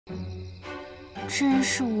真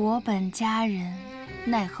是我本佳人，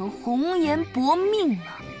奈何红颜薄命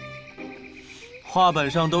啊！话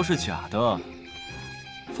本上都是假的。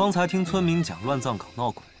方才听村民讲乱葬岗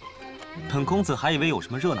闹鬼，本公子还以为有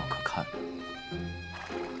什么热闹可看，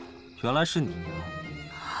原来是你呀！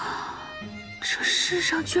这世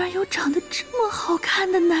上居然有长得这么好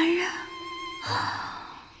看的男人！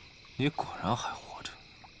你果然还活着。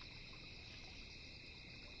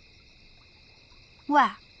喂，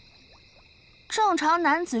正常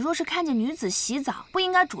男子若是看见女子洗澡，不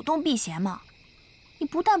应该主动避嫌吗？你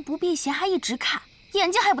不但不避嫌，还一直看，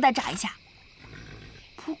眼睛还不带眨一下。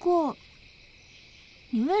不过，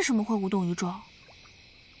你为什么会无动于衷？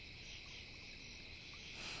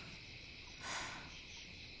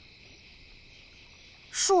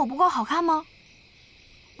是我不够好看吗？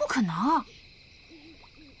不可能。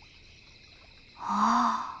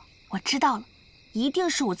哦，我知道了，一定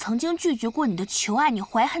是我曾经拒绝过你的求爱，你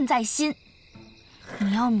怀恨在心。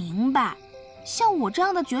你要明白，像我这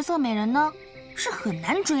样的绝色美人呢，是很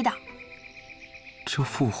难追的。这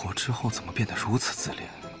复活之后怎么变得如此自恋？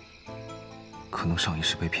可能上一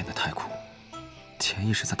世被骗得太苦，潜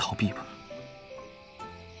意识在逃避吧。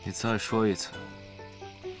你再说一次。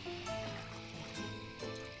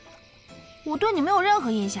我对你没有任何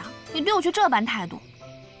印象，你对我却这般态度，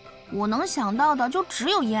我能想到的就只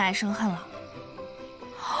有因爱生恨了。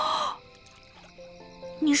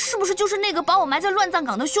你是不是就是那个把我埋在乱葬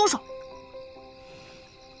岗的凶手？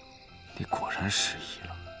你果然失忆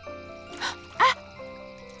了。哎，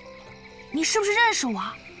你是不是认识我？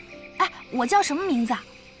哎，我叫什么名字啊？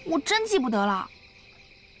我真记不得了。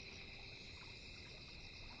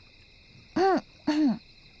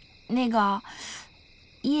那个，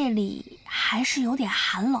夜里还是有点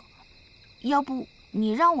寒冷，要不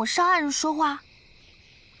你让我上岸说话？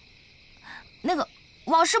那个，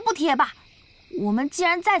往事不提也罢，我们既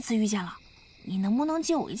然再次遇见了，你能不能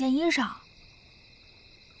借我一件衣裳？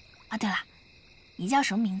啊，对了，你叫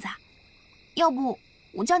什么名字啊？要不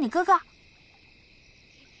我叫你哥哥。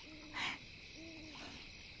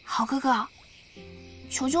好哥哥，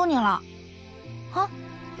求求你了，啊！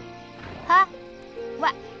哎，喂，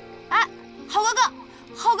哎，好哥哥，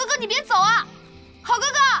好哥哥，你别走啊！好哥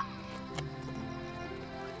哥，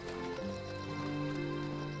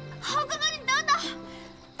好哥哥，你等等，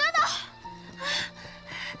等等。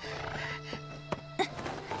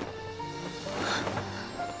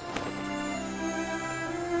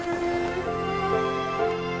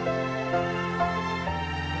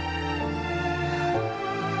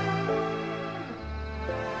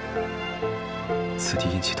此地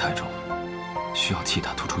阴气太重，需要气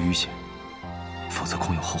打突出淤血，否则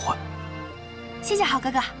恐有后患。谢谢好哥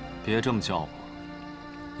哥。别这么叫我，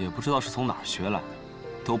也不知道是从哪儿学来的，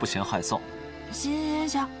都不嫌害臊。行，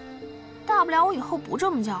大不了我以后不这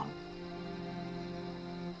么叫了。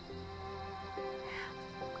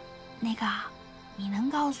那个，你能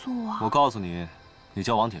告诉我？我告诉你，你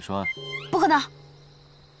叫王铁栓。不可能，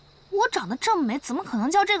我长得这么美，怎么可能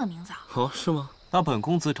叫这个名字啊？哦，是吗？那本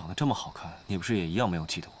公子长得这么好看，你不是也一样没有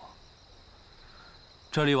记得我？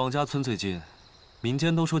这离王家村最近，民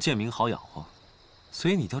间都说贱民好养活，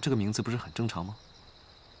所以你叫这个名字不是很正常吗？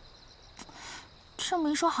这么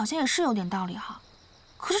一说，好像也是有点道理哈。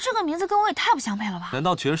可是这个名字跟我也太不相配了吧？难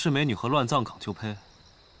道绝世美女和乱葬岗就配？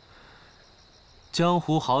江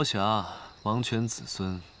湖豪侠、王权子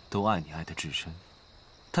孙都爱你爱得至深，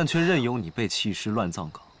但却任由你被弃尸乱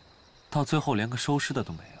葬岗，到最后连个收尸的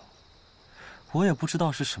都没有。我也不知道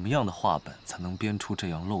是什么样的话本才能编出这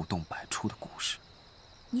样漏洞百出的故事。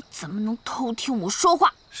你怎么能偷听我说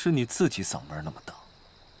话？是你自己嗓门那么大。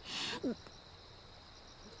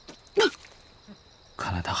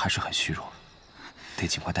看来他还是很虚弱，得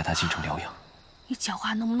尽快带他进城疗养。你讲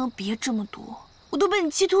话能不能别这么毒？我都被你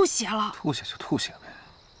气吐血了。吐血就吐血呗，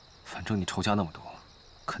反正你仇家那么多，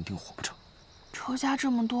肯定活不成。仇家这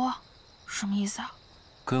么多，什么意思啊？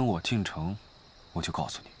跟我进城，我就告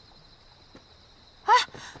诉你。哎，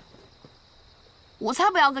我才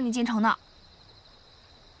不要跟你进城呢！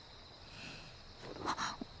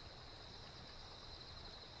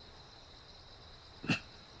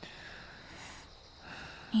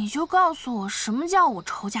你就告诉我，什么叫我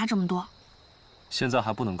仇家这么多？现在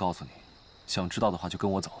还不能告诉你，想知道的话就跟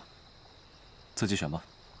我走，自己选吧。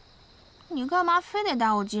你干嘛非得带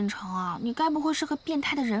我进城啊？你该不会是个变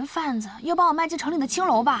态的人贩子，要把我卖进城里的青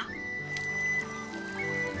楼吧？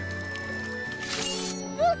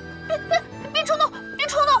别冲动，别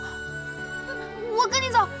冲动！我跟你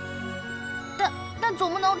走，但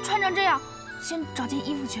总不能穿成这样。先找件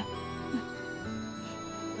衣服去。